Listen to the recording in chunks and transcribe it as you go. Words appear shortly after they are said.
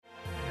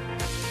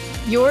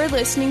You're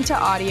listening to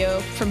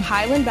audio from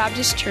Highland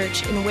Baptist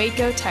Church in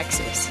Waco,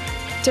 Texas.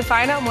 To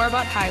find out more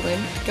about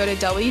Highland, go to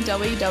www.hbcwaco.org.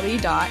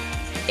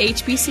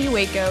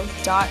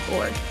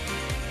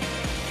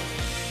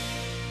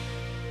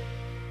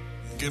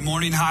 Good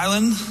morning,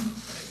 Highland.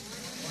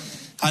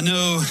 I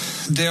know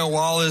Dale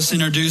Wallace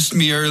introduced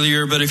me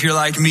earlier, but if you're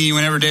like me,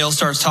 whenever Dale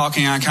starts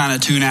talking, I kind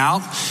of tune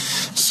out.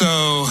 So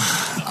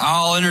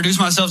I'll introduce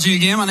myself to you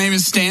again. My name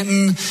is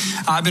Stanton.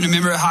 I've been a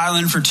member at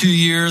Highland for 2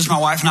 years. My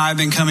wife and I have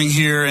been coming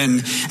here.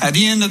 And at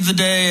the end of the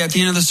day, at the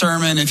end of the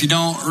sermon, if you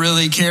don't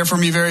really care for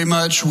me very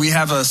much, we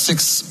have a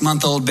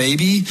 6-month-old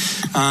baby.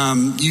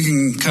 You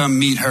can come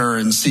meet her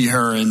and see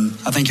her, and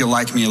I think you'll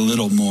like me a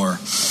little more.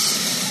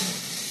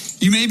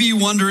 You may be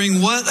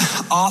wondering, what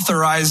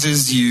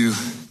authorizes you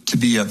to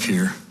be up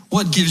here?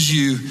 What gives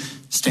you,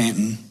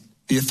 Stanton,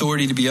 the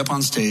authority to be up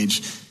on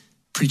stage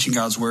preaching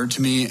God's word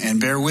to me? And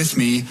bear with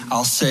me,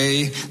 I'll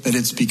say that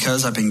it's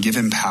because I've been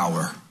given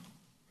power.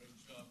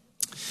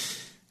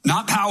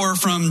 Not power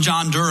from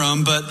John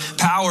Durham, but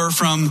power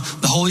from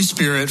the Holy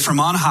Spirit from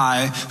on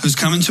high, who's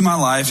come into my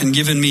life and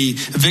given me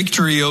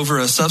victory over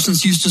a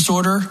substance use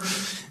disorder,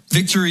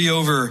 victory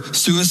over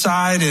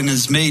suicide, and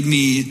has made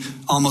me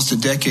almost a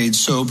decade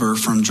sober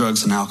from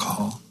drugs and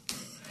alcohol.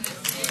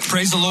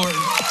 Praise the Lord.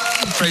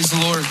 Praise the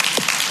Lord.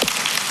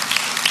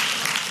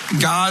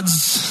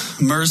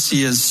 God's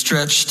mercy has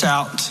stretched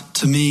out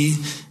to me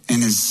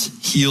and has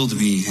healed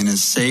me and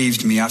has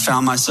saved me. I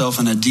found myself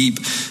in a deep,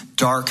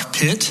 dark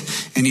pit,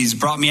 and he's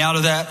brought me out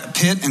of that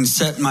pit and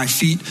set my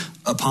feet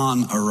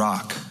upon a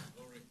rock.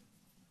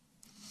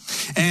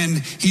 And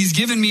he's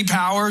given me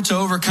power to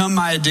overcome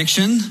my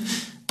addiction,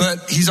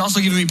 but he's also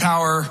given me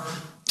power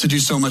to do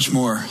so much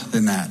more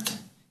than that.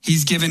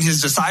 He's given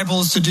his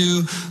disciples to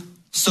do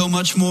so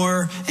much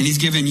more, and he's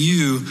given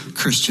you,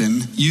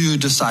 Christian, you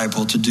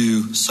disciple, to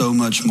do so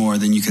much more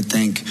than you could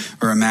think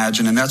or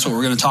imagine. And that's what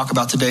we're going to talk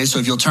about today. So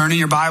if you'll turn in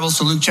your Bibles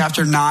to Luke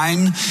chapter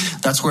 9,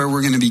 that's where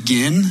we're going to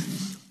begin.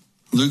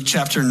 Luke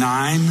chapter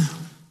 9,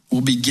 we'll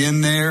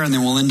begin there, and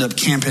then we'll end up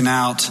camping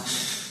out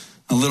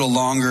a little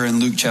longer in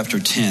Luke chapter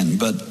 10.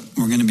 But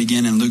we're going to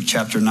begin in Luke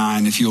chapter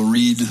 9, if you'll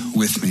read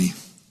with me.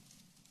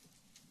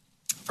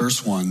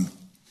 Verse 1.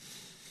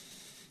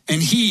 And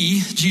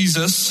he,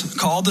 Jesus,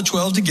 called the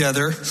 12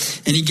 together,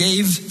 and he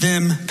gave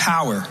them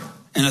power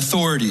and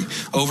authority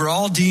over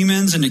all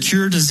demons and to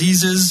cure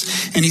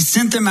diseases. And he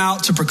sent them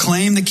out to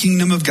proclaim the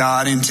kingdom of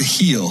God and to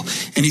heal.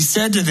 And he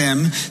said to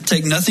them,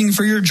 take nothing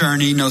for your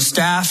journey, no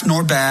staff,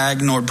 nor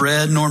bag, nor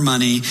bread, nor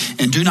money,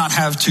 and do not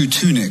have 2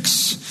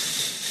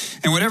 tunics.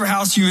 And whatever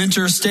house you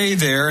enter, stay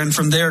there, and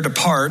from there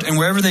depart. And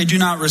wherever they do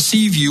not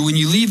receive you, when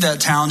you leave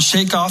that town,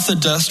 shake off the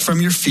dust from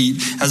your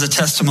feet as a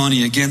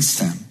testimony against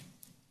them.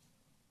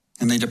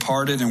 And they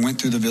departed and went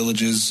through the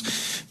villages,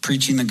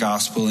 preaching the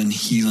gospel and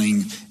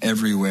healing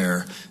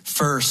everywhere.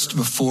 First,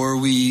 before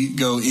we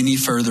go any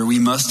further, we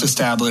must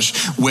establish,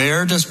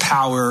 where does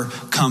power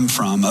come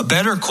from? A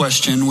better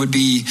question would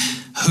be,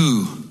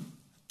 who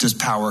does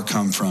power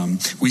come from?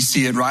 We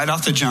see it right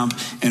off the jump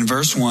in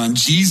verse 1.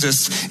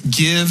 Jesus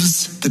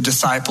gives the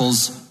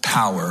disciples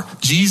power.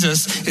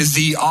 Jesus is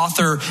the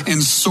author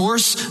and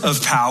source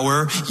of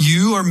power.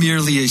 You are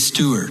merely a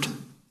steward.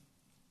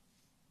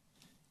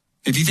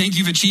 If you think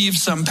you've achieved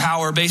some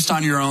power based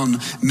on your own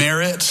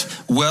merit,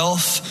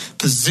 wealth,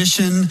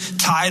 position,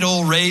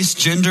 title, race,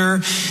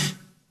 gender,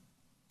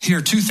 here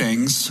are 2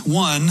 things.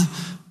 1,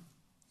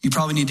 you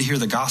probably need to hear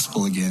the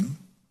gospel again.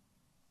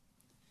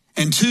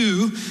 And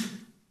 2,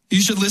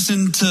 you should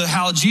listen to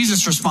how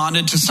Jesus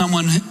responded to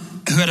someone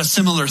who had a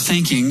similar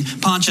thinking.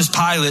 Pontius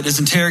Pilate is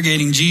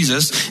interrogating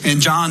Jesus in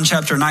John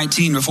chapter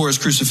 19 before his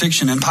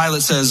crucifixion. And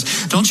Pilate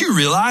says, don't you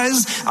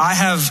realize I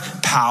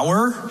have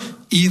power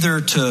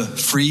either to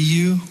free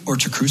you or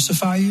to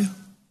crucify you?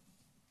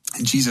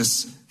 And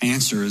Jesus'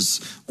 answer is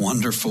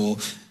wonderful.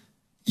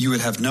 You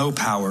would have no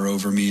power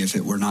over me if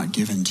it were not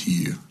given to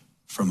you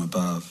from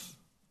above.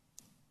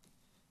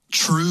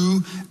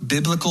 True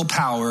biblical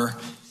power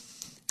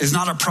is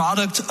not a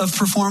product of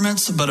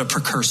performance, but a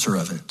precursor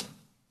of it.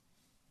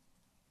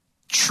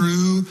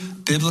 True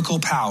biblical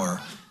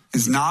power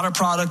is not a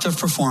product of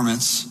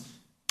performance,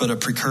 but a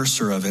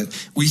precursor of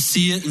it. We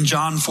see it in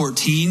John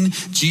 14.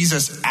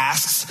 Jesus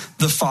asks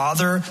the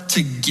Father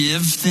to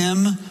give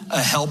them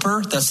a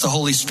helper. That's the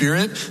Holy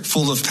Spirit,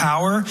 full of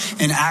power.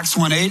 In Acts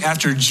 1:8,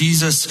 after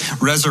Jesus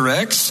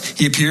resurrects,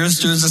 he appears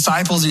to his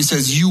disciples and he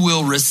says, you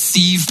will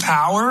receive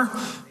power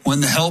when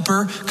the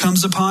helper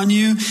comes upon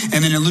you.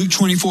 And then in Luke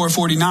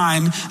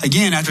 24:49,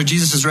 again, after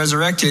Jesus is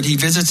resurrected, he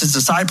visits his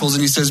disciples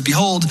and he says,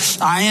 behold,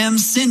 I am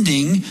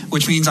sending,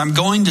 which means I'm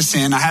going to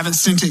send. I haven't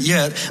sent it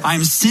yet.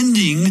 I'm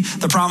sending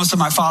the promise of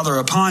my Father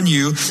upon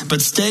you,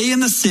 but stay in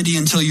the city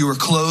until you are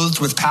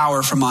clothed with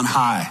power from on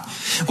high.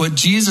 What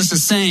Jesus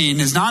is saying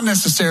is not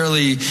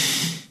necessarily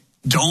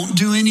don't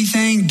do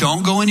anything,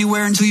 don't go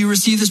anywhere until you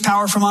receive this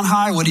power from on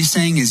high. What he's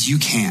saying is you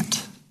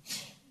can't.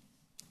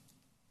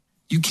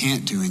 You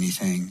can't do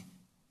anything.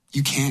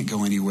 You can't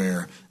go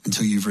anywhere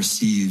until you've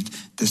received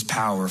this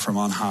power from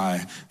on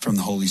high, from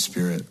the Holy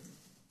Spirit.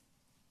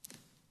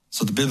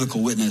 So the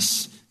biblical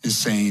witness is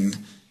saying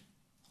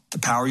the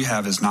power you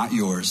have is not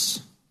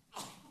yours.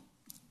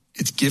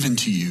 It's given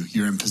to you.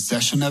 You're in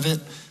possession of it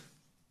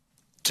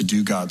to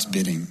do God's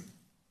bidding.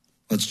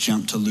 Let's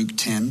jump to Luke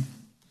 10.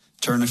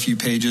 Turn a few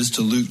pages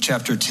to Luke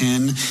chapter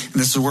 10. And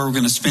this is where we're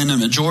going to spend a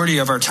majority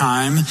of our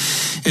time.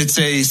 It's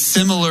a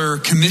similar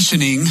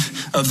commissioning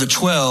of the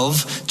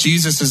 12.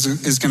 Jesus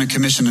is going to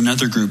commission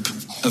another group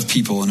of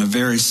people in a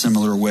very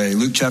similar way.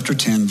 Luke chapter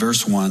 10,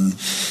 verse 1.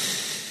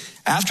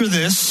 After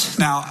this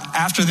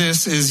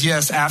is,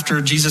 yes,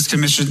 after Jesus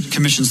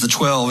commissions the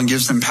 12 and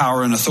gives them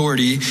power and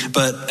authority,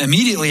 but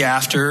immediately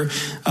after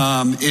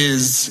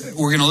is,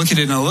 we're going to look at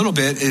it in a little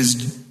bit,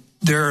 is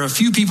there are a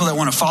few people that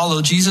want to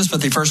follow Jesus,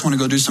 but they first want to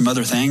go do some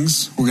other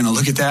things. We're going to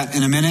look at that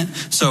in a minute.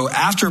 So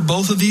after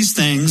both of these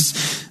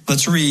things,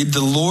 let's read,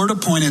 the Lord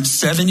appointed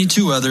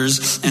 72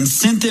 others and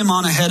sent them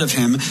on ahead of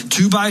him,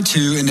 2 by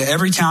 2, into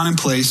every town and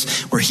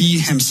place where he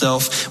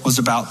himself was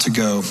about to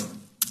go.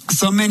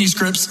 Some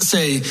manuscripts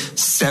say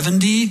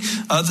 70,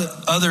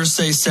 others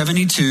say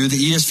 72. The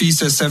ESV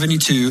says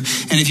 72.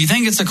 And if you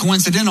think it's a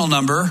coincidental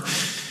number,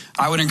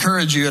 I would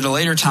encourage you at a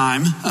later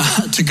time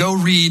to go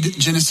read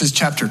Genesis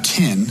chapter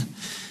 10.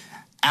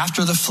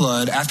 After the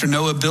flood, after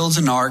Noah builds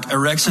an ark,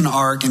 erects an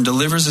ark, and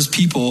delivers his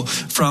people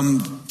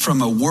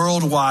from a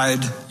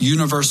worldwide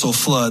universal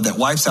flood that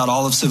wipes out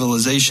all of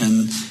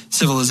civilizations,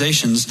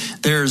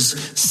 there's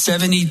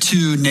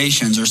 72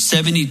 nations or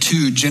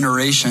 72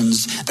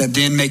 generations that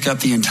then make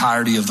up the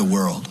entirety of the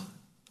world.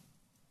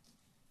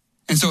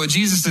 And so what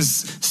Jesus is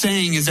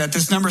saying is that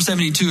this number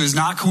 72 is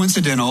not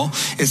coincidental.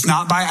 It's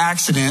not by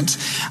accident.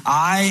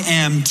 I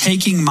am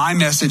taking my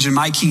message and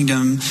my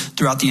kingdom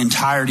throughout the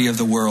entirety of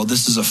the world.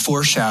 This is a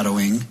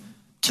foreshadowing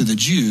to the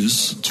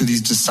Jews, to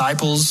these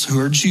disciples who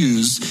are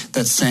Jews,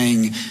 that's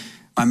saying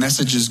my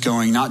message is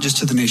going not just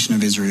to the nation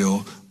of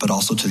Israel, but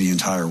also to the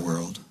entire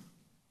world.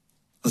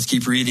 Let's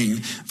keep reading.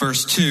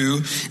 Verse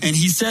 2, and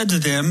he said to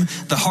them,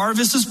 the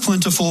harvest is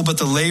plentiful, but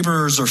the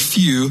laborers are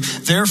few.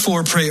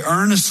 Therefore, pray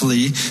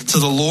earnestly to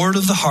the Lord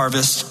of the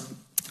harvest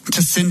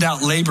to send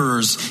out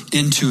laborers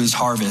into his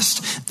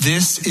harvest.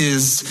 This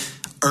is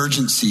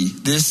urgency.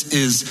 This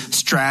is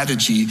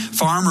strategy.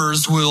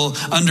 Farmers will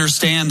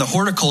understand the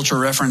horticulture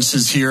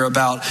references here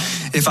about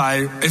if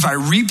I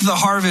reap the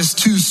harvest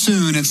too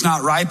soon, it's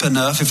not ripe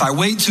enough. If I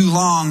wait too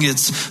long,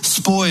 it's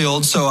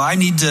spoiled. So I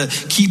need to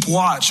keep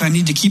watch. I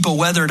need to keep a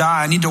weathered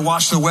eye. I need to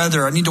watch the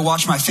weather. I need to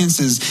watch my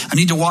fences. I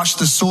need to watch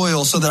the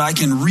soil so that I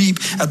can reap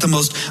at the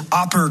most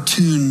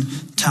opportune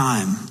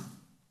time.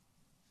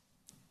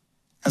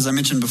 As I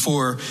mentioned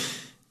before,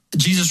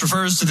 Jesus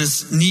refers to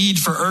this need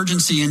for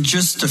urgency in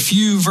just a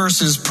few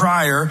verses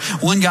prior.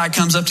 One guy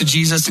comes up to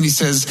Jesus and he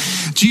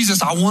says,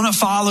 Jesus, I want to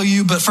follow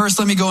you, but first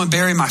let me go and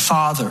bury my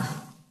father.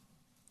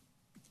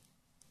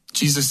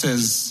 Jesus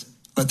says,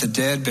 let the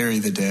dead bury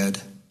the dead.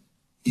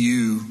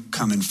 You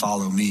come and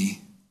follow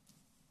me.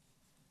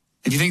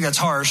 If you think that's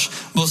harsh,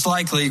 most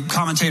likely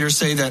commentators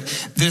say that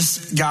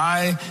this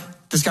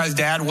guy's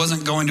dad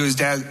wasn't going to his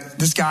dad.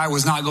 This guy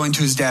was not going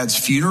to his dad's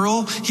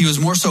funeral. He was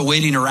more so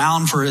waiting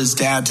around for his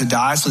dad to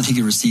die so that he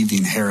could receive the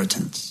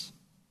inheritance.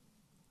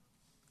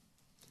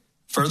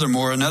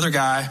 Furthermore, another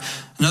guy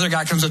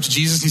comes up to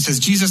Jesus and he says,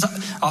 Jesus,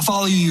 I'll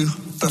follow you,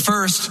 but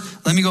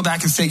first let me go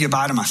back and say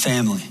goodbye to my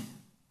family.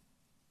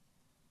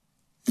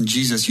 And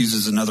Jesus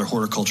uses another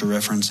horticulture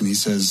reference and he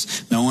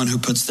says, no one who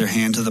puts their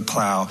hand to the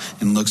plow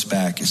and looks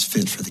back is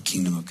fit for the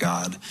kingdom of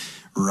God.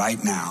 Right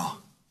now,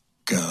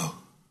 go.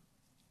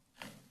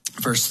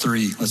 Verse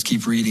 3, let's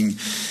keep reading.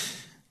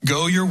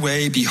 Go your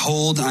way.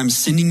 Behold, I'm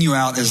sending you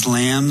out as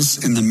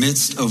lambs in the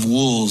midst of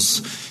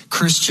wolves.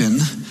 Christian,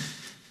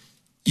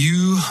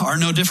 you are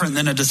no different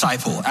than a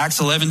disciple.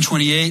 Acts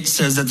 11:28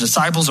 says that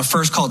disciples are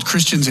first called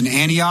Christians in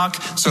Antioch.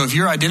 So if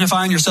you're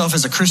identifying yourself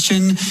as a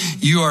Christian,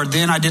 you are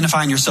then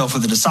identifying yourself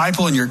with a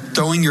disciple, and you're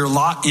throwing your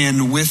lot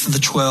in with the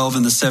 12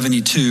 and the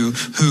 72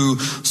 who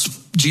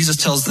Jesus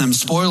tells them,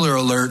 spoiler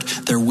alert,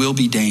 there will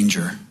be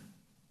danger.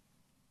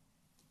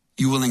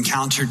 You will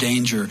encounter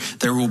danger.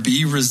 There will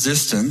be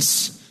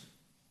resistance.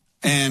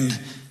 And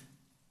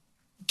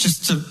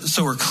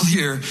so we're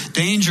clear,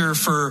 danger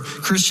for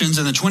Christians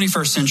in the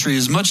 21st century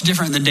is much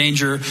different than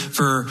danger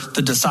for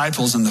the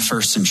disciples in the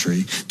first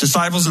century.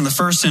 Disciples in the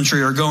first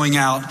century are going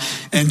out,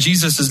 and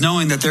Jesus is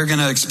knowing that they're going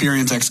to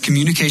experience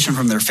excommunication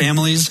from their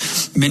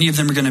families. Many of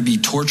them are going to be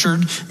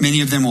tortured.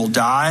 Many of them will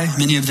die.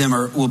 Many of them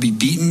will be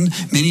beaten.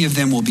 Many of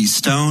them will be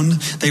stoned.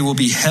 They will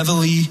be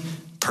heavily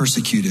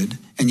persecuted.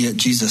 And yet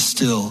Jesus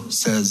still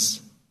says,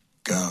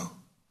 go.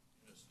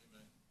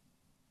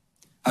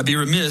 I'd be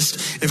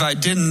remiss if I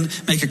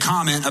didn't make a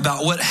comment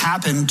about what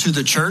happened to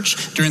the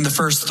church during the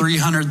first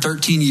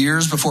 313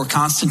 years before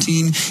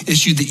Constantine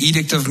issued the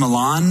Edict of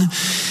Milan.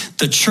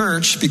 The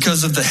church,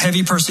 because of the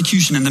heavy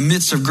persecution, in the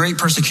midst of great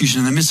persecution,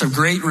 in the midst of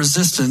great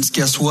resistance,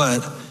 guess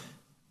what?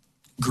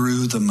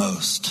 Grew the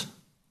most.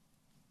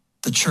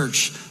 The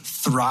church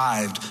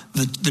thrived.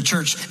 The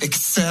church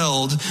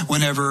excelled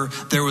whenever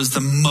there was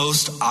the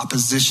most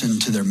opposition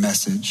to their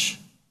message.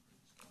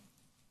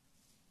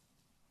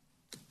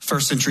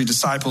 First century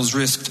disciples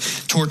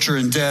risked torture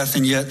and death,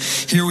 and yet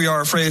here we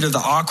are afraid of the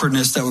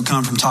awkwardness that would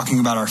come from talking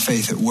about our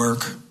faith at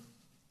work,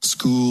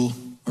 school,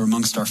 or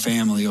amongst our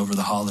family over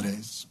the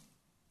holidays.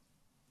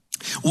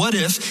 What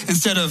if,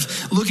 instead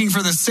of looking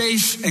for the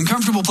safe and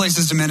comfortable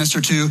places to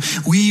minister to,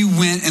 we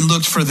went and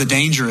looked for the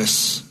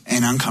dangerous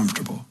and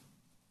uncomfortable?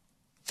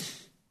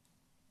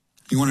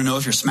 You want to know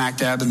if you're smack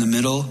dab in the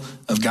middle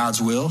of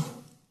God's will?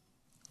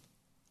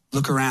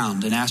 Look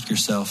around and ask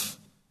yourself,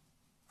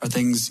 are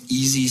things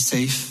easy,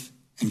 safe,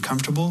 and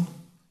comfortable?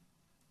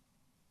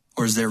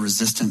 Or is there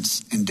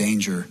resistance and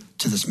danger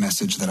to this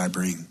message that I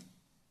bring?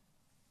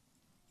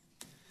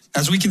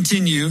 As we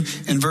continue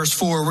in verse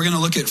 4, we're going to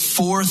look at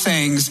 4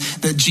 things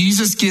that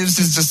Jesus gives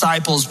his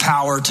disciples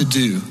power to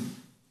do.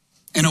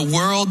 In a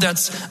world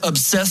that's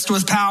obsessed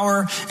with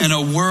power, in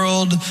a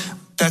world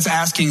that's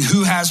asking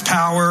who has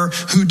power,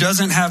 who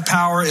doesn't have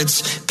power,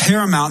 it's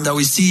paramount that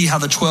we see how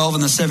the 12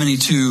 and the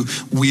 72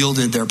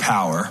 wielded their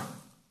power.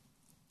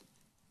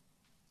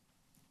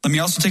 Let me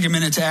also take a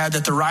minute to add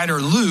that the writer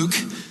Luke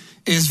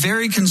is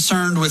very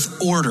concerned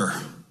with order.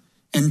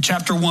 In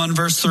chapter 1,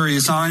 verse 3,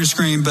 it's not on your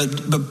screen, but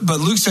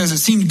Luke says, it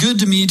seemed good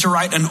to me to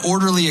write an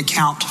orderly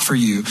account for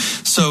you.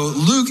 So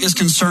Luke is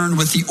concerned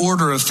with the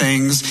order of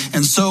things,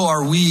 and so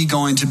are we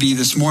going to be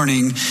this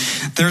morning.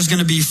 There's going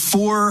to be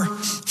 4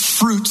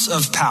 fruits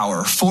of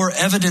power, 4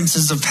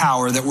 evidences of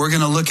power that we're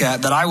going to look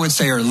at that I would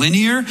say are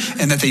linear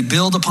and that they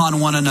build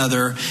upon one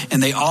another,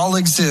 and they all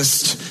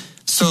exist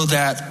so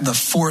that the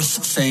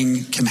 4th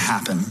thing can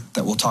happen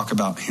that we'll talk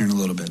about here in a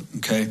little bit,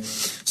 okay?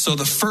 So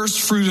the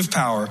first fruit of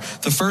power,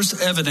 the first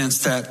evidence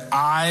that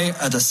I,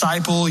 a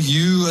disciple,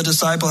 you, a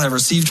disciple, have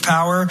received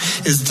power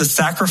is the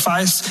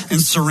sacrifice and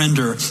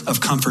surrender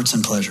of comforts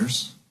and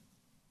pleasures.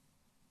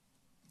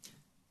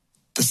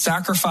 The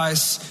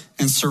sacrifice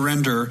and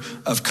surrender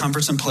of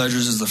comforts and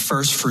pleasures is the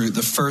first fruit,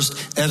 the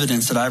first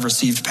evidence that I've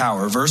received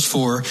power. Verse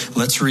 4,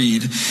 let's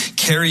read.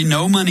 Carry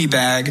no money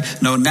bag,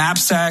 no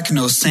knapsack,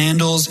 no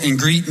sandals, and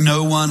greet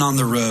no one on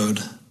the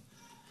road.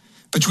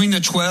 Between the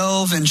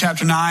 12 in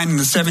chapter 9 and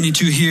the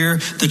 72 here,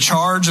 the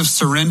charge of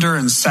surrender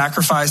and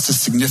sacrifice is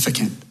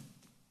significant.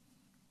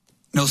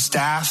 No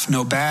staff,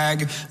 no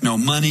bag, no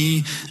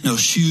money, no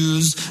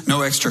shoes,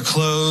 no extra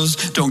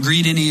clothes. Don't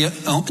greet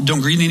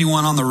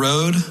anyone on the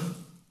road.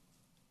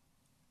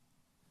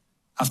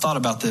 I've thought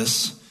about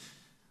this.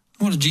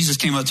 What if Jesus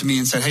came up to me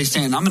and said, hey,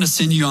 Stan, I'm going to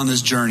send you on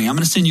this journey. I'm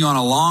going to send you on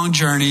a long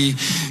journey.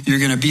 You're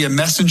going to be a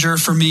messenger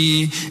for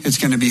me. It's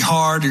going to be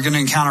hard. You're going to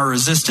encounter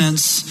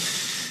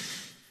resistance.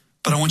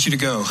 But I want you to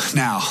go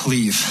now,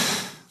 leave.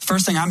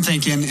 First thing I'm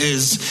thinking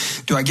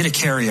is, do I get a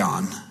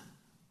carry-on?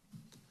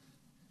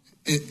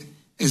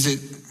 Is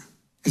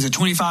it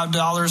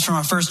 $25 for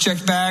my first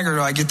checked bag, or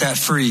do I get that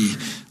free?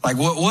 Like,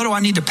 what do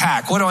I need to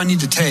pack? What do I need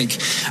to take?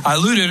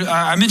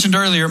 I mentioned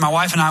earlier, my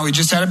wife and I, we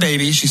just had a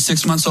baby. She's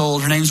 6 months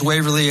old. Her name's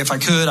Waverly. If I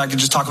could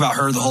just talk about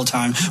her the whole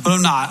time, but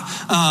I'm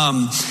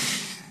not.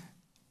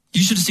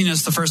 You should have seen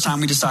us the first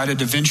time we decided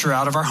to venture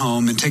out of our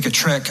home and take a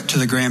trek to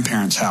the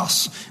grandparents'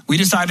 house. We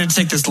decided to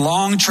take this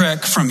long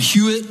trek from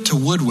Hewitt to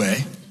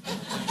Woodway.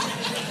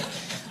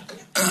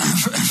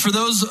 For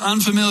those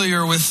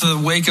unfamiliar with the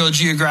Waco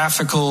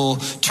geographical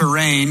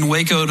terrain,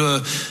 Hewitt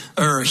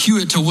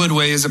to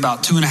Woodway is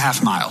about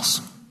 2.5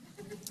 miles.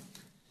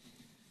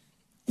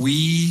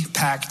 We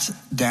packed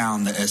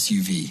down the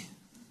SUV.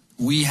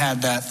 We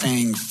had that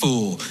thing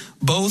full.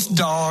 Both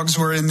dogs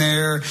were in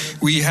there.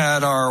 We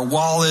had our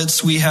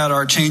wallets. We had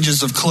our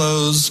changes of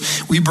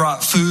clothes. We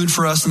brought food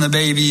for us and the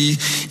baby.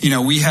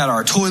 We had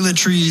our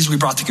toiletries. We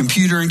brought the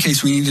computer in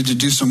case we needed to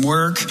do some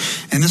work.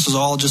 And this was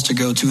all just to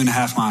go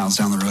 2.5 miles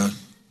down the road.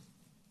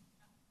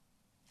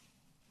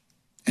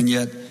 And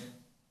yet,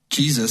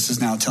 Jesus is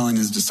now telling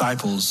his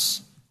disciples,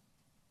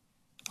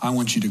 I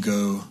want you to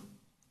go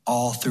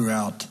all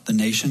throughout the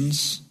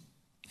nations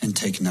and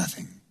take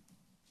nothing.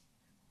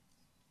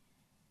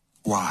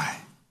 Why?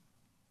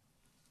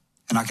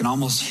 And I can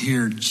almost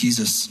hear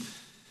Jesus'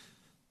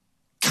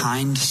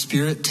 kind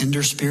spirit,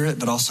 tender spirit,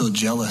 but also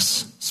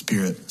jealous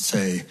spirit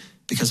say,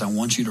 because I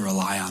want you to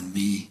rely on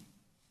me.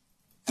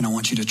 And I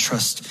want you to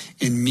trust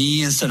in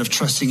me instead of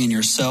trusting in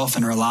yourself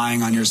and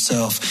relying on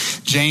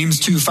yourself. James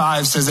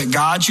 2:5 says that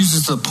God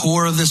chooses the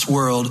poor of this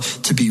world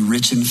to be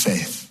rich in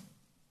faith.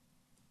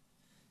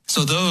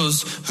 So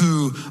those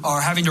who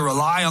are having to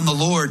rely on the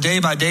Lord day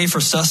by day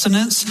for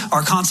sustenance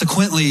are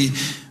consequently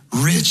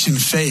rich in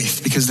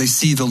faith because they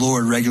see the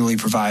Lord regularly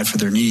provide for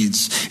their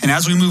needs. And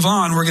as we move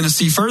on, we're going to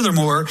see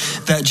furthermore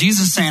that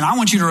Jesus is saying, I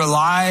want you to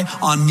rely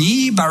on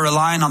me by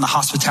relying on the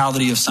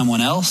hospitality of someone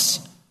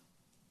else,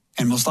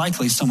 and most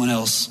likely someone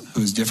else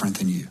who is different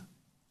than you.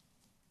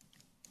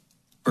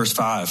 Verse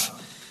 5,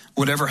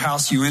 Whatever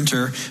house you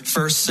enter,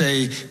 first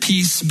say,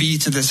 peace be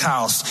to this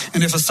house.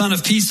 And if a son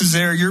of peace is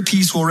there, your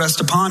peace will rest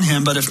upon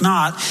him. But if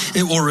not,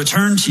 it will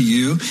return to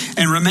you.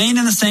 And remain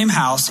in the same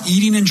house,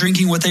 eating and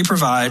drinking what they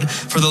provide,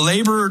 for the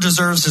laborer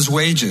deserves his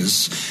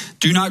wages.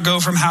 Do not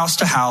go from house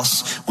to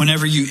house.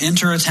 Whenever you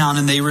enter a town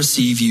and they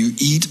receive you,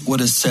 eat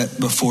what is set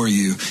before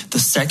you. The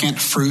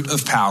second fruit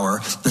of power,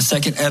 the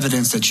second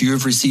evidence that you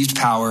have received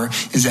power,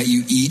 is that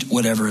you eat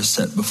whatever is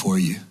set before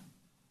you.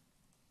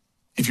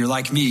 If you're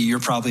like me, you're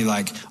probably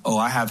like, oh,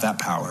 I have that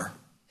power.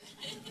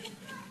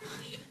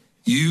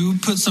 You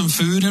put some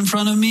food in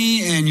front of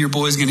me and your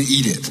boy's going to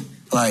eat it.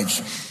 Like,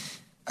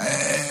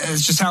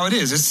 it's just how it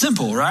is. It's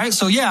simple, right?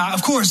 So yeah,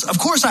 of course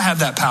I have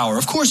that power.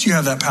 Of course you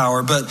have that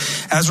power. But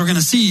as we're going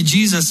to see,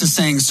 Jesus is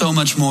saying so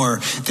much more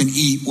than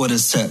eat what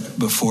is set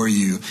before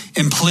you.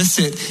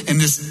 Implicit in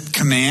this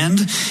command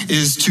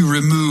is to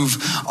remove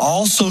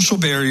all social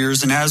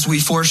barriers. And as we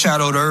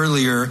foreshadowed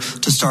earlier,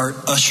 to start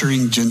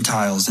ushering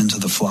Gentiles into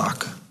the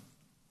flock.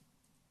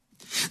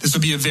 This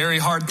would be a very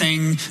hard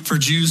thing for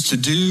Jews to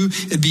do.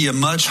 It'd be a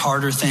much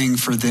harder thing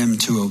for them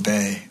to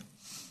obey.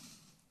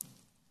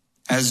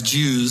 As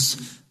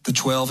Jews, the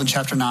 12 in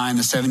chapter 9,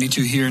 the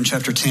 72 here in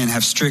chapter 10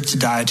 have strict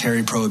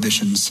dietary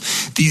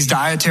prohibitions. These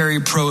dietary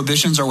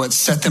prohibitions are what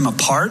set them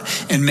apart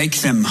and make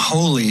them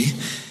holy.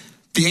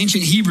 The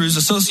ancient Hebrews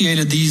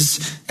associated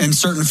these and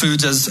certain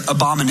foods as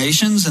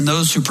abominations, and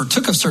those who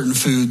partook of certain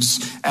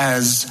foods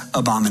as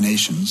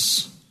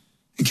abominations.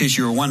 In case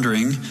you were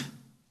wondering,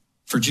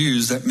 for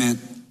Jews, that meant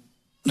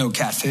no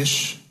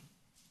catfish,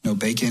 no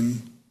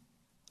bacon.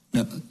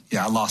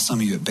 I lost some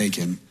of you at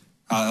bacon.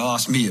 I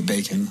lost me at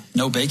bacon.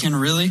 No bacon,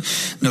 really?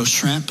 No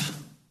shrimp.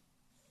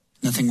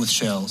 Nothing with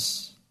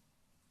shells.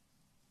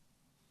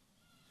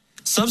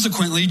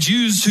 Subsequently,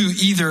 Jews who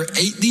either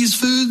ate these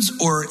foods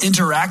or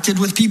interacted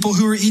with people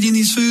who were eating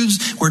these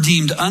foods were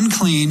deemed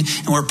unclean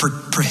and were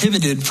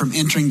prohibited from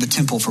entering the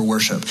temple for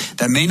worship.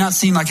 That may not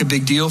seem like a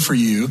big deal for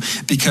you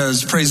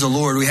because, praise the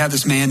Lord, we have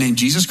this man named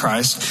Jesus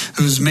Christ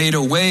who's made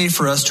a way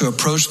for us to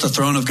approach the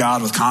throne of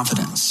God with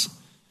confidence.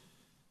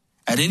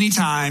 At any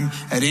time,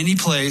 at any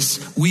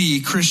place,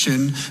 we,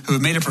 Christian, who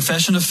have made a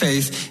profession of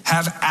faith,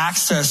 have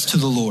access to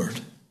the Lord.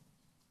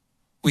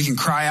 We can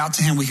cry out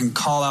to him, we can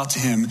call out to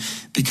him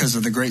because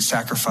of the great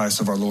sacrifice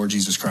of our Lord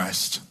Jesus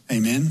Christ.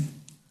 Amen?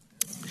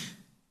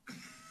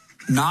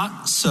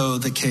 Not so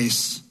the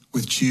case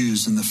with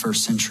Jews in the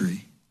first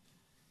century.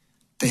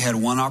 They had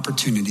one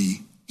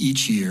opportunity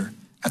each year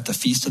at the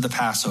Feast of the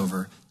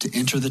Passover to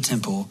enter the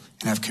temple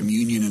and have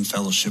communion and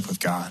fellowship with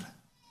God.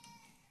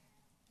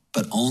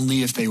 But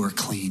only if they were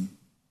clean.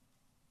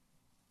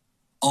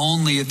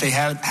 Only if they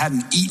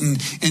hadn't eaten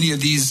any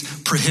of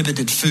these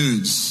prohibited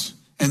foods.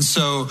 And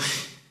so,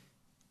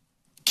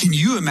 can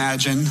you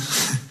imagine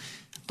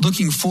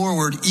looking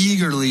forward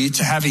eagerly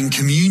to having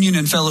communion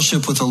and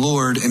fellowship with the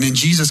Lord, and then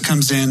Jesus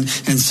comes in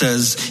and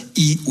says,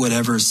 eat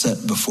whatever is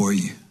set before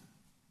you?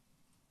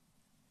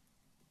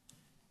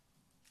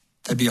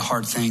 That'd be a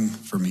hard thing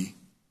for me.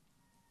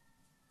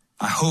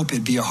 I hope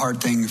it'd be a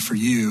hard thing for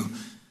you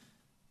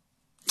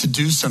to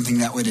do something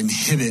that would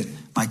inhibit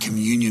my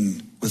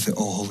communion with the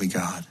holy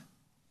God.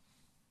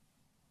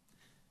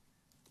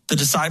 The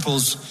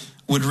disciples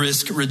would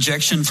risk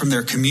rejection from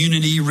their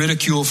community,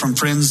 ridicule from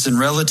friends and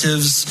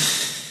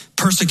relatives,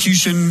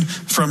 persecution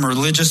from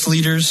religious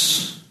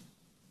leaders,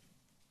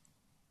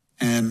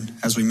 and,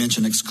 as we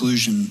mentioned,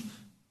 exclusion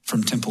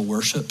from temple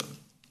worship.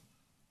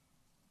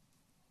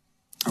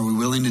 Are we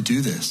willing to do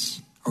this?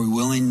 Are we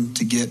willing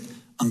to get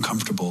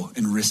uncomfortable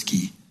and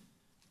risky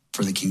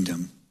for the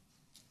kingdom?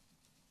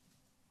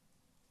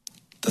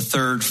 The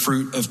third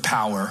fruit of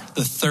power,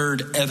 the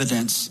third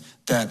evidence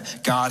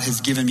that God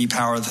has given me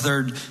power, the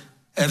third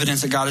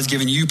evidence that God has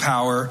given you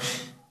power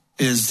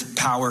is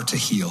power to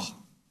heal.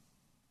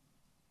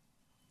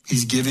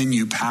 He's given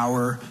you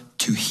power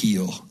to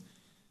heal.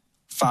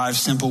 5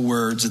 simple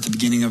words at the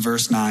beginning of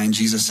verse 9.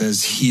 Jesus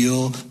says,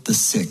 heal the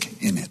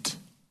sick in it.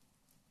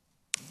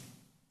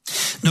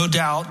 No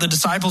doubt, the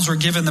disciples were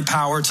given the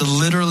power to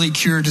literally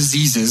cure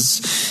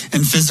diseases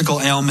and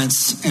physical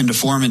ailments and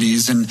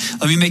deformities. And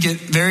let me make it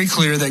very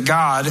clear that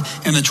God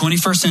in the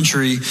 21st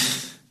century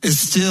is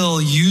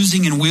still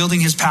using and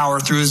wielding his power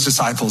through his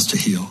disciples to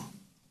heal.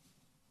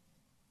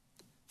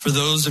 For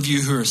those of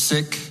you who are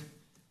sick,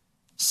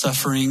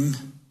 suffering,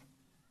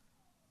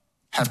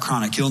 have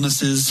chronic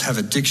illnesses, have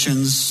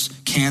addictions,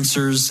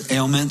 cancers,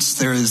 ailments,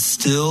 there is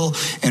still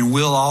and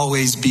will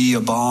always be a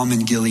balm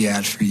in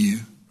Gilead for you.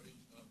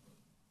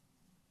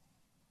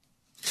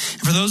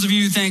 And for those of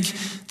you who think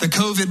the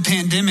COVID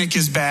pandemic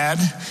is bad,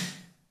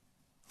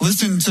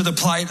 listen to the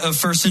plight of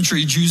first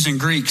century Jews and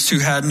Greeks who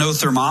had no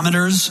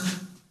thermometers,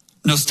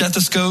 no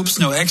stethoscopes,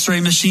 no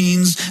x-ray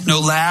machines, no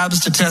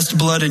labs to test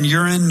blood and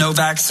urine, no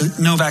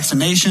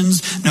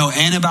vaccinations, no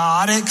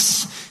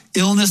antibiotics.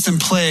 Illness and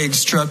plague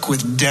struck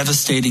with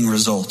devastating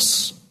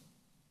results.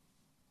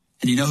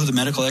 And you know who the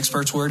medical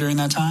experts were during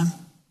that time?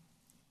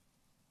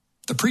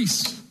 The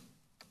priests.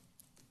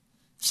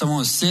 If someone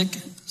was sick,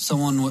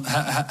 someone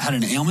had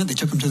an ailment, they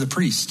took them to the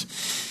priest.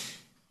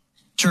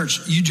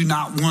 Church, you do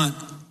not want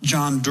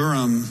John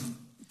Durham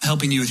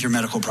helping you with your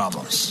medical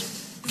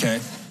problems, okay?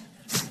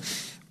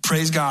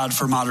 Praise God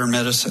for modern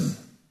medicine.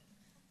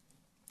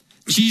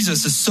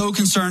 Jesus is so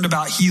concerned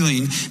about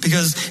healing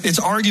because it's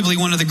arguably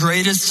one of the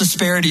greatest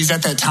disparities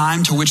at that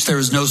time to which there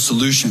is no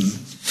solution.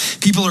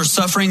 People are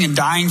suffering and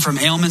dying from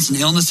ailments and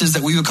illnesses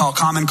that we would call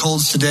common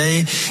colds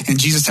today, and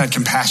Jesus had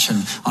compassion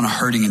on a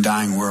hurting and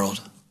dying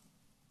world.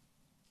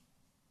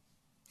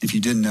 If you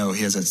didn't know,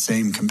 he has that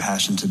same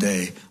compassion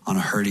today on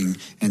a hurting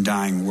and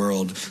dying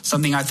world.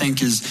 Something I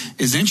think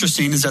is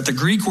interesting is that the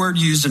Greek word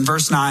used in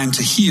verse 9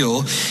 to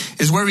heal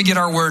is where we get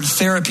our word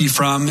therapy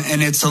from,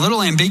 and it's a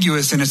little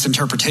ambiguous in its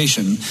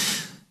interpretation.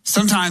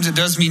 Sometimes it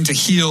does mean to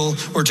heal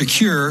or to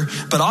cure,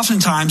 but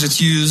oftentimes it's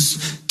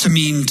used to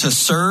mean to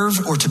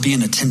serve or to be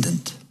an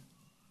attendant.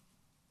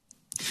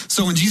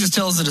 So when Jesus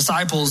tells the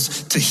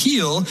disciples to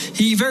heal,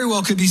 he very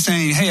well could be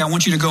saying, hey, I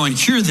want you to go and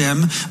cure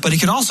them. But he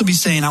could also be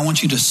saying, I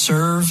want you to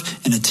serve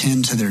and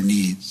attend to their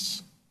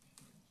needs.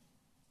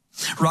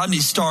 Rodney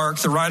Stark,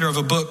 the writer of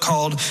a book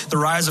called The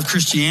Rise of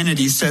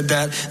Christianity, said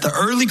that the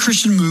early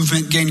Christian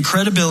movement gained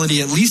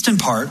credibility, at least in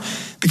part,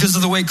 because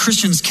of the way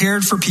Christians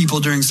cared for people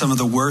during some of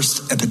the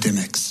worst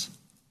epidemics.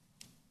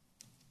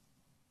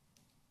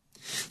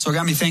 So it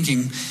got me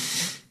thinking,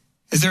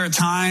 is there a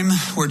time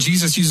where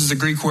Jesus uses a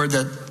Greek word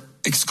that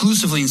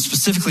exclusively and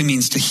specifically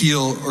means to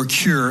heal or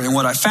cure? And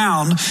what I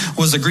found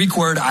was the Greek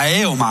word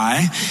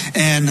aiomai,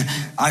 and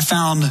I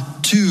found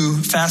two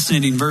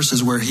fascinating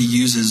verses where he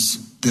uses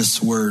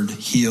this word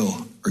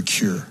heal or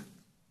cure.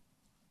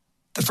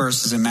 The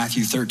first is in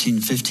Matthew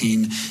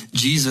 13:15.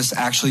 Jesus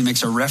actually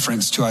makes a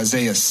reference to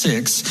Isaiah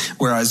 6,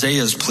 where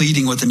Isaiah is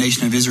pleading with the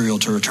nation of Israel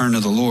to return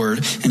to the Lord.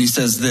 And he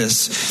says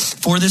this,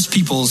 "For this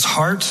people's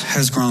heart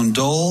has grown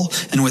dull,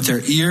 and with their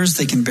ears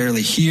they can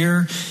barely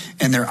hear,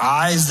 and their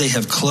eyes they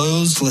have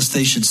closed, lest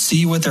they should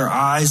see with their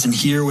eyes and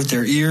hear with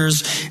their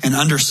ears and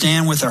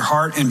understand with their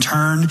heart and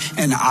turn,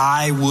 and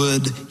I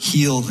would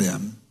heal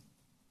them."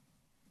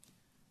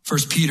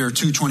 1 Peter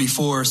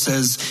 2:24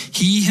 says,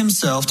 "He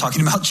himself,"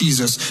 talking about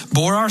Jesus,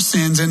 "bore our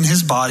sins in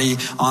his body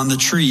on the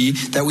tree,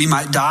 that we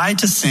might die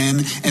to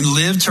sin and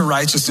live to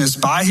righteousness.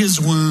 By his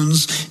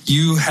wounds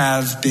you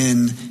have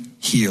been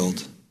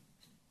healed."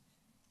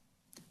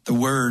 The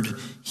word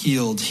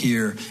healed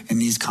here in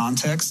these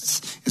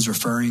contexts is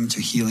referring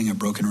to healing a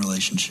broken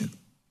relationship.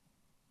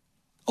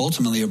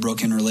 Ultimately, a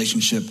broken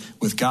relationship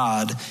with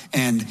God.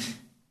 And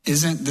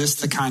isn't this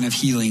the kind of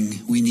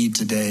healing we need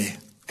today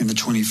in the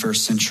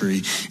 21st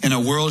century? In a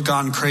world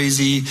gone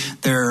crazy,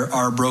 there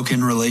are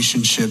broken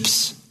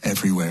relationships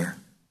everywhere.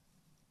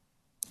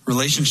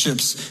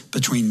 Relationships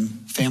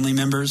between family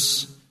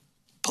members,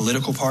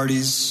 political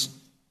parties,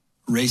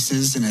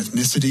 races and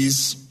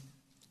ethnicities,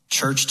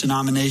 church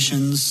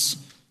denominations,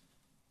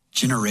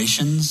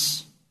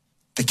 generations.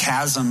 The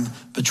chasm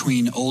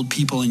between old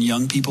people and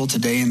young people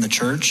today in the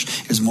church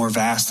is more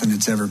vast than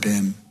it's ever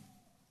been.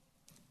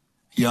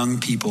 Young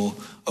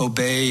people,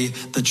 obey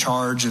the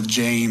charge of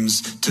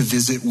James to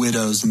visit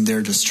widows in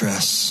their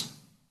distress.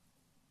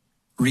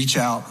 Reach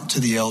out to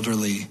the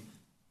elderly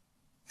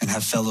and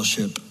have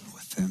fellowship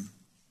with them.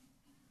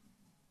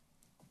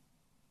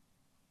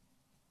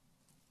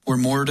 We're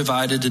more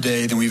divided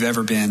today than we've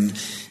ever been,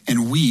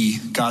 and we,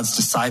 God's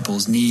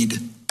disciples, need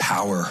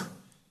power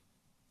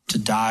to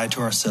die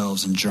to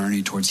ourselves and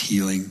journey towards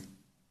healing.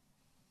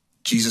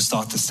 Jesus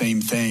thought the same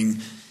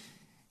thing.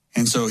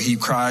 And so he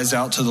cries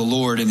out to the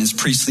Lord in his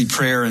priestly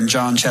prayer in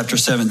John chapter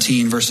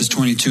 17, verses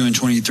 22 and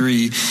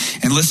 23.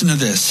 And listen to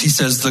this. He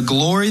says, "The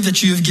glory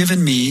that you have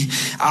given me,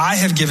 I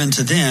have given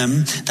to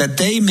them, that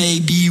they may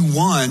be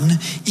one,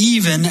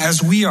 even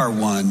as we are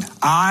one.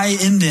 I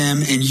in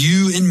them and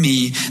you in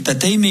me,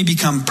 that they may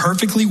become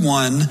perfectly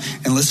one."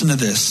 And listen to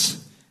this.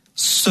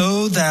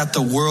 "So that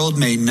the world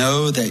may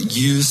know that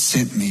you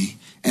sent me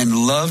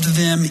and loved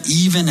them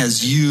even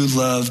as you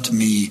loved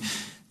me."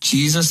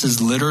 Jesus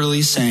is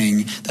literally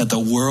saying that the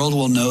world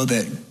will know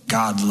that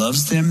God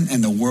loves them,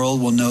 and the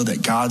world will know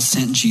that God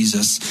sent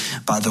Jesus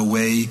by the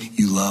way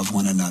you love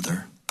one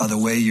another, by the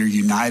way you're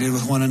united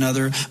with one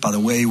another, by the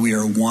way we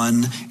are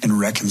one and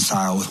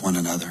reconcile with one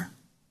another.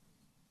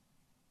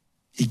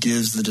 He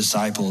gives the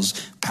disciples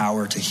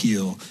power to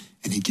heal,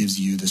 and he gives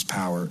you this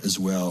power as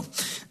well,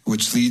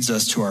 which leads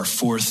us to our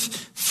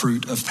fourth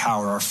fruit of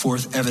power, our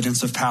fourth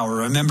evidence of power.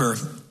 Remember,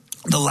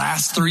 the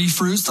last three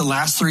fruits, the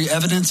last three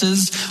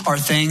evidences are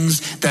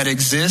things that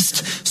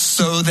exist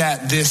so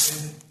that this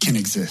can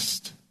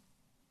exist.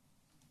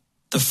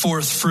 The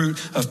fourth fruit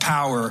of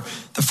power,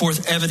 the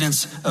fourth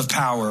evidence of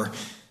power,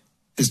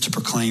 is to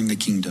proclaim the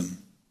kingdom.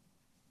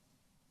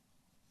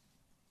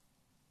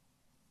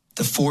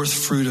 The fourth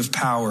fruit of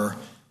power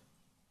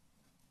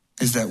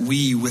is that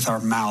we, with our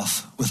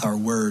mouth, with our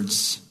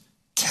words,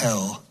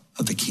 tell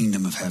of the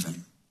kingdom of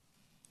heaven.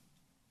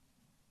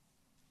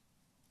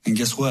 And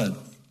guess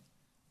what?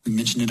 We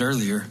mentioned it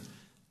earlier.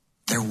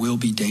 There will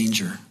be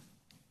danger.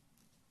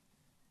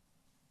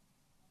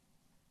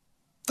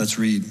 Let's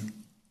read,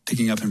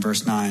 picking up in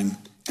verse 9.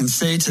 "And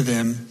say to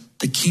them,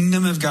 the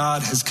kingdom of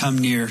God has come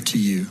near to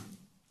you.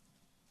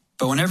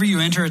 But whenever you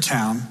enter a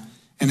town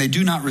and they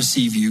do not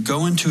receive you,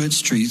 go into its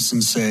streets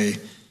and say,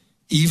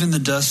 even the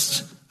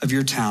dust of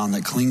your town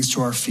that clings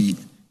to our feet,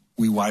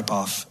 we wipe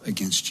off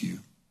against you.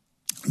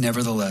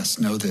 Nevertheless,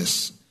 know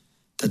this,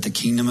 that the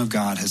kingdom of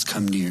God has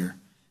come near.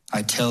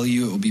 I tell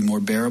you, it will be more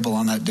bearable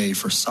on that day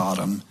for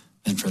Sodom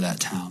than for that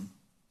town.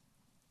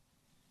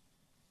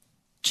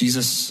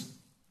 Jesus,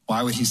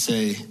 why would he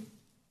say,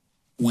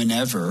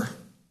 whenever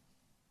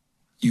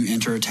you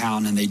enter a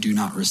town and they do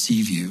not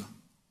receive you,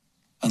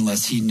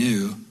 unless he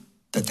knew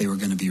that they were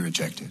going to be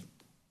rejected?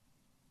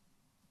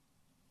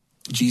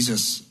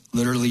 Jesus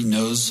literally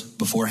knows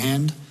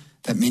beforehand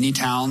that many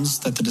towns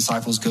that the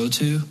disciples go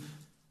to,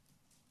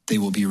 they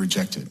will be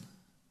rejected.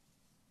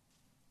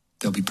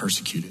 They'll be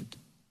persecuted.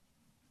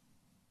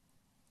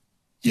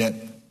 Yet,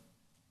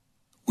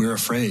 we're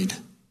afraid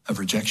of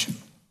rejection.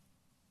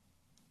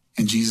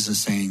 And Jesus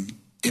is saying,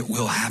 it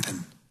will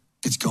happen.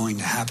 It's going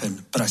to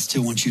happen, but I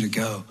still want you to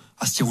go.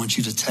 I still want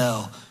you to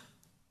tell.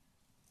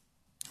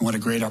 And what a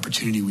great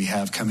opportunity we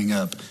have coming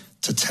up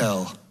to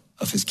tell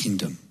of his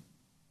kingdom.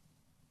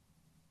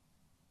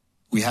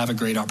 We have a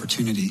great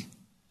opportunity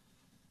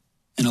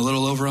in a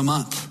little over a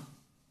month.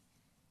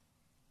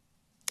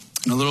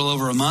 In a little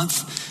over a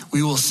month,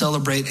 we will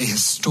celebrate a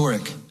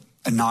historic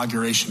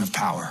inauguration of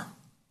power.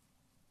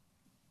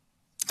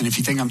 And if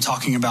you think I'm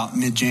talking about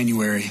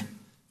mid-January,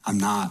 I'm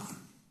not.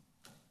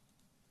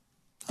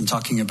 I'm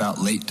talking about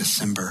late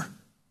December,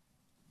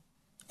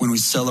 when we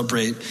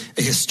celebrate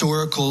a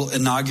historical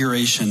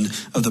inauguration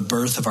of the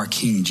birth of our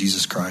King,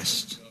 Jesus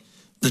Christ,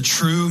 the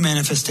true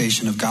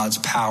manifestation of God's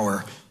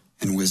power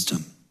and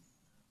wisdom.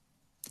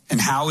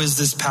 And how is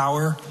this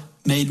power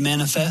made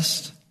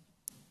manifest?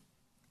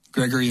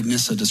 Gregory of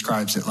Nyssa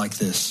describes it like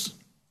this.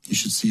 You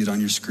should see it on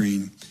your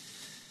screen.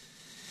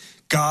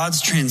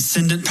 God's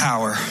transcendent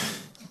power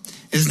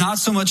is not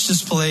so much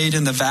displayed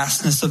in the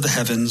vastness of the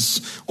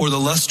heavens or the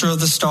luster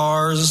of the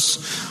stars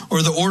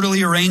or the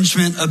orderly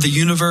arrangement of the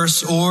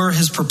universe or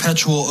his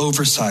perpetual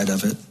oversight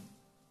of it.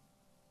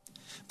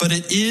 But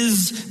it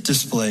is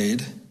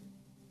displayed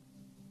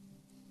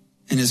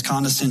in his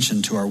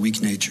condescension to our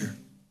weak nature.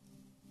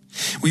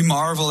 We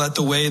marvel at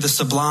the way the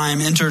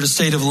sublime entered a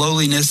state of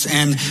lowliness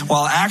and,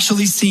 while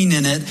actually seen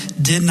in it,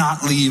 did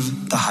not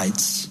leave the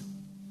heights.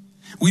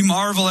 We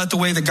marvel at the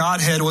way the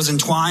Godhead was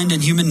entwined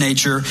in human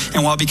nature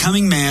and, while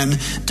becoming man,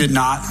 did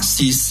not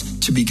cease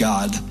to be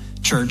God.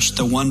 Church,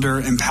 the wonder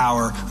and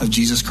power of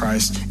Jesus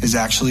Christ is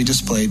actually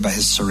displayed by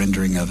his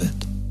surrendering of it.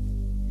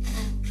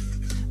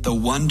 The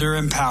wonder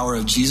and power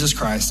of Jesus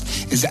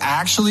Christ is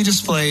actually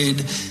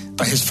displayed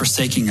by his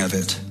forsaking of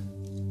it.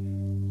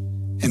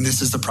 And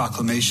this is the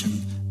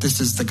proclamation,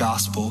 this is the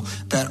gospel,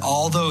 that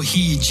although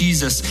he,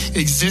 Jesus,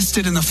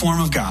 existed in the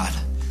form of God,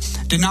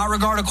 did not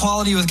regard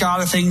equality with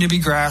God a thing to be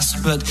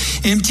grasped, but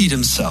emptied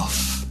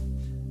himself,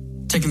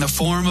 taking the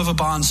form of a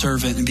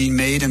bondservant and being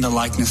made in the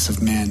likeness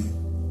of men.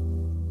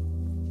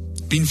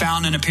 Being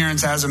found in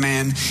appearance as a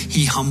man,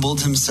 he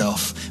humbled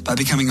himself by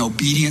becoming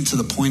obedient to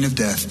the point of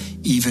death,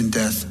 even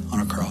death on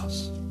a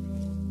cross.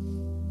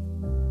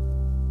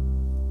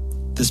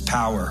 This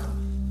power,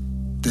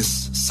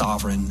 this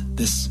sovereign,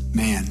 this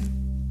man,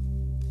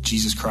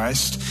 Jesus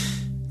Christ,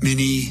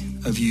 many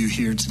of you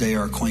here today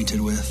are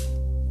acquainted with.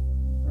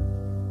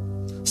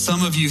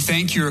 Some of you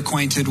think you're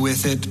acquainted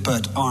with it,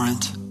 but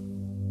aren't.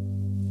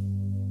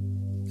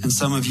 And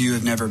some of you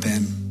have never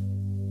been.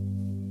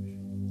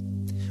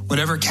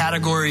 Whatever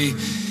category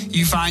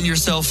you find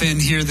yourself in,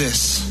 hear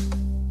this: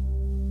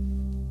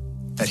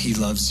 that he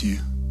loves you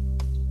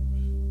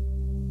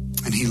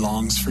and he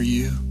longs for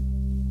you.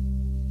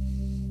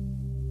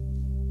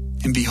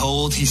 And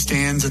behold, he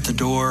stands at the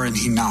door and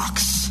he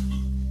knocks.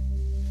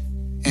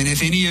 And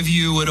if any of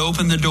you would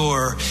open the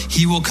door,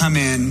 he will come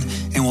in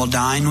and will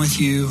dine with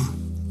you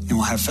and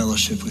will have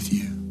fellowship with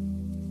you.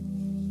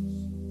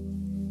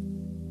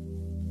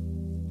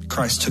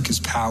 Christ took his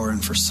power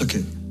and forsook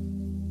it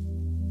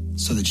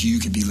so that you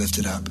could be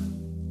lifted up.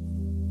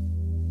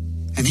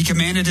 And he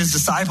commanded his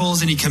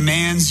disciples, and he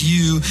commands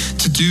you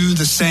to do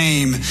the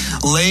same.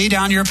 Lay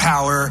down your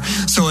power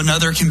so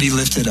another can be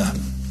lifted up.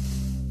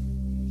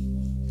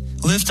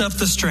 Lift up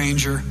the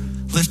stranger,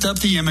 lift up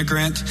the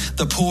immigrant,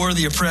 the poor,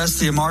 the oppressed,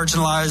 the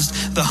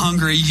marginalized, the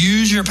hungry.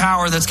 Use your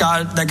power that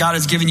God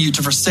has given you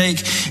to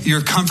forsake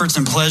your comforts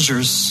and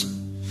pleasures,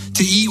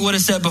 to eat what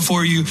is set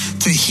before you,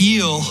 to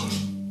heal,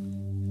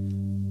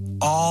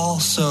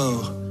 all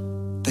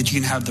so that you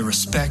can have the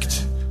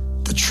respect,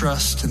 the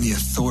trust, and the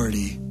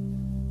authority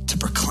to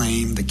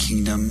proclaim the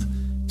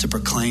kingdom, to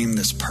proclaim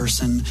this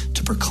person,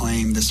 to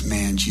proclaim this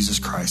man, Jesus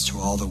Christ, to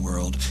all the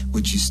world.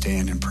 Would you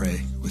stand and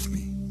pray with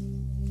me?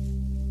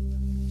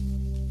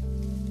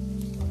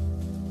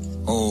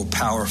 Oh,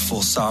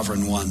 powerful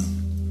sovereign one,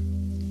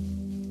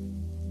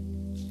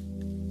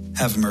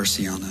 have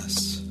mercy on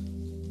us.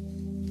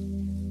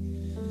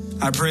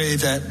 I pray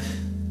that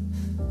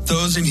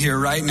those in here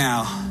right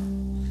now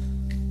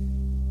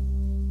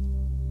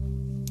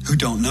who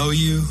don't know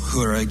you,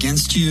 who are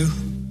against you,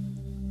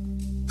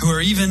 who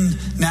are even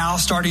now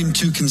starting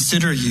to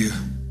consider you,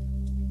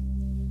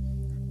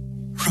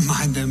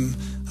 Remind them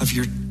of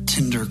your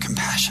tender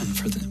compassion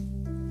for them.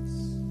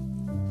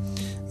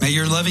 May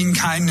your loving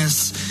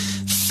kindness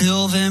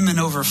fill them and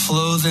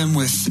overflow them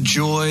with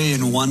joy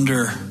and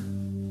wonder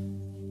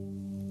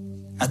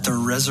at the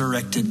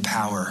resurrected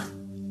power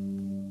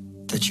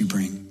that you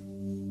bring.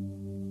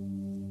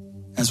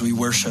 As we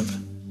worship,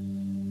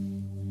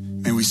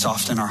 may we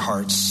soften our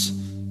hearts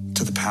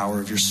to the power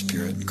of your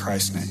Spirit. In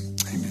Christ's name.